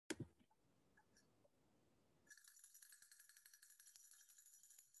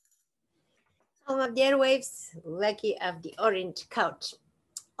Home of the Airwaves, lucky of the orange couch.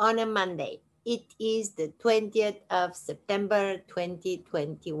 On a Monday, it is the 20th of September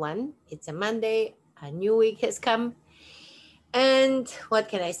 2021. It's a Monday, a new week has come. And what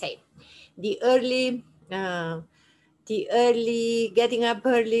can I say? The early, uh, getting up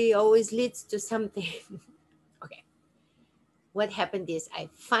early always leads to something. Okay. What happened is I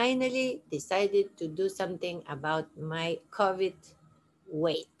finally decided to do something about my COVID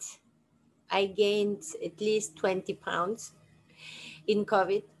weight. I gained at least 20 pounds in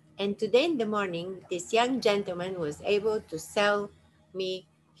COVID. And today in the morning, this young gentleman was able to sell me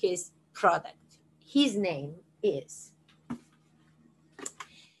his product. His name is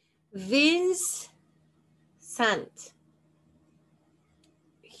Vince Sant.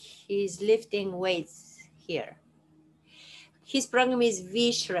 He's lifting weights here. His program is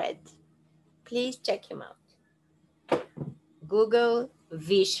V-Shred. Please check him out. Google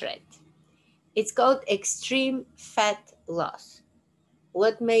V-Shred. It's called Extreme Fat Loss.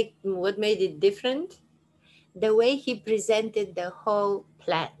 What made it different? The way he presented the whole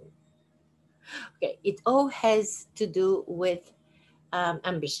plan. Okay, it all has to do with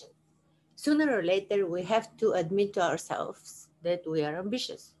ambition. Sooner or later, we have to admit to ourselves that we are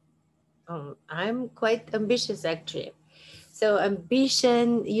ambitious. I'm quite ambitious, actually. So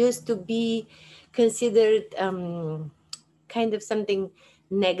ambition used to be considered kind of something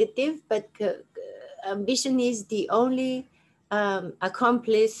negative, but ambition is the only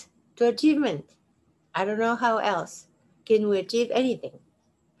accomplice to achievement. I don't know how else can we achieve anything.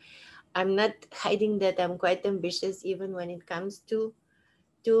 I'm not hiding that I'm quite ambitious even when it comes to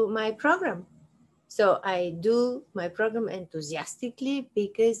my program. So I do my program enthusiastically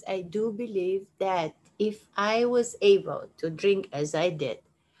because I do believe that if I was able to drink as I did,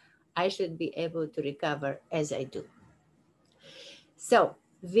 I should be able to recover as I do. So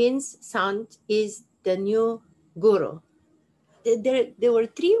Vince Sant is the new guru. There were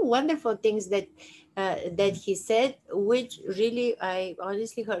three wonderful things that he said, which really I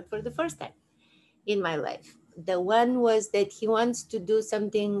honestly heard for the first time in my life. The one was that he wants to do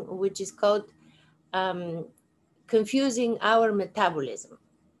something which is called confusing our metabolism.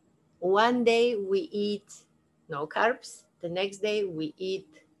 One day we eat no carbs, the next day we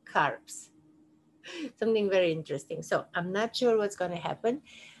eat carbs. Something very interesting. So I'm not sure what's going to happen.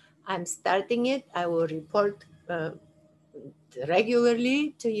 I'm starting it. I will report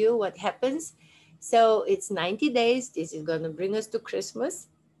regularly to you what happens. So it's 90 days. This is going to bring us to Christmas.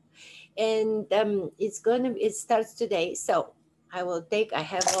 And it starts today. So I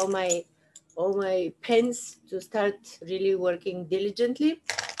have all my pens to start really working diligently.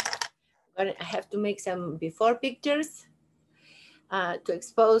 I have to make some before pictures to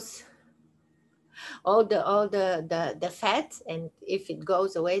expose all the fat, and if it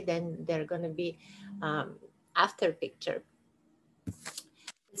goes away, then they're going to be after picture.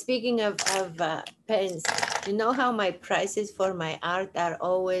 Speaking of pens, you know how my prices for my art are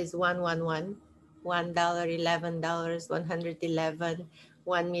always $111, $11, 111,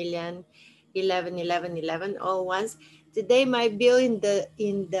 1 million, 11, 11, 11, all ones. Today my bill in the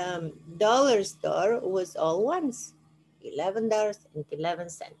dollar store was all ones,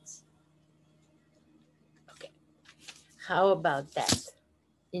 $11.11. Okay, how about that?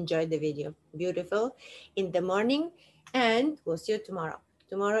 Enjoy the video. Beautiful in the morning, and we'll see you tomorrow.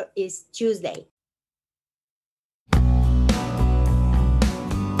 Tomorrow is Tuesday.